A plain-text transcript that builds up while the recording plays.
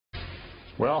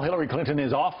Well, Hillary Clinton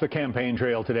is off the campaign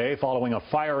trail today following a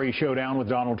fiery showdown with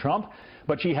Donald Trump,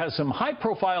 but she has some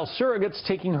high-profile surrogates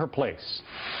taking her place.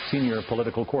 Senior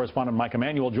political correspondent Mike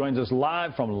Emanuel joins us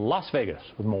live from Las Vegas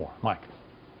with more. Mike.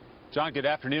 John, good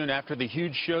afternoon. After the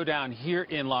huge showdown here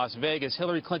in Las Vegas,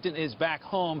 Hillary Clinton is back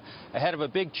home ahead of a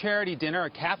big charity dinner, a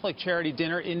Catholic charity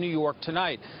dinner in New York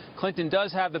tonight. Clinton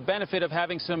does have the benefit of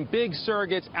having some big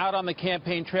surrogates out on the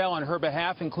campaign trail on her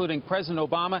behalf, including President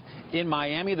Obama in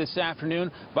Miami this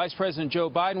afternoon. Vice President Joe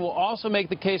Biden will also make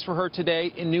the case for her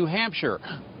today in New Hampshire.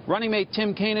 Running mate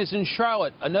Tim Kaine is in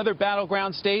Charlotte, another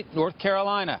battleground state, North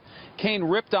Carolina. Kaine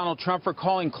ripped Donald Trump for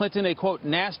calling Clinton a, quote,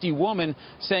 nasty woman,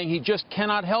 saying he just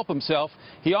cannot help himself.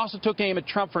 He also took aim at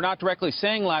Trump for not directly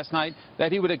saying last night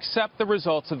that he would accept the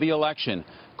results of the election.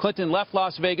 Clinton left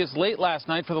Las Vegas late last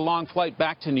night for the long flight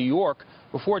back to New York.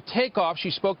 Before takeoff, she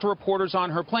spoke to reporters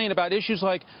on her plane about issues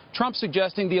like Trump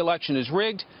suggesting the election is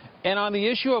rigged, and on the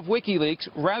issue of WikiLeaks,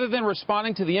 rather than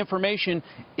responding to the information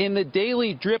in the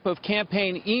daily drip of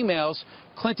campaign emails,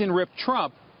 Clinton ripped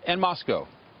Trump and Moscow.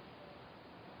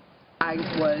 I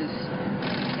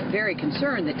was very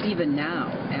concerned that even now,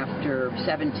 after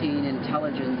 17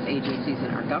 intelligence agencies in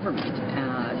our government,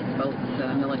 both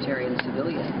military and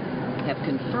civilian, have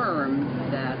confirmed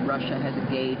that Russia has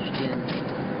engaged in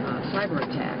cyber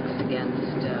attacks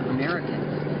against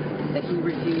Americans, that he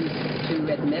refused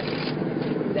to admit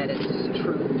that it's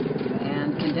true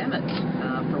and condemn it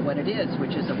for what it is,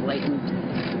 which is a blatant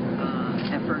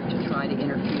effort to try to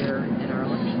interfere in our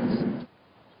elections.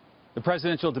 The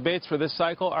presidential debates for this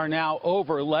cycle are now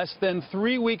over. Less than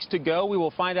 3 weeks to go. We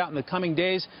will find out in the coming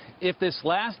days if this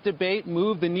last debate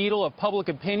moved the needle of public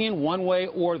opinion one way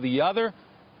or the other.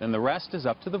 Then the rest is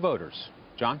up to the voters.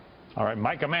 John? All right,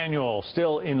 Mike Emanuel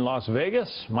still in Las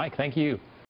Vegas. Mike, thank you.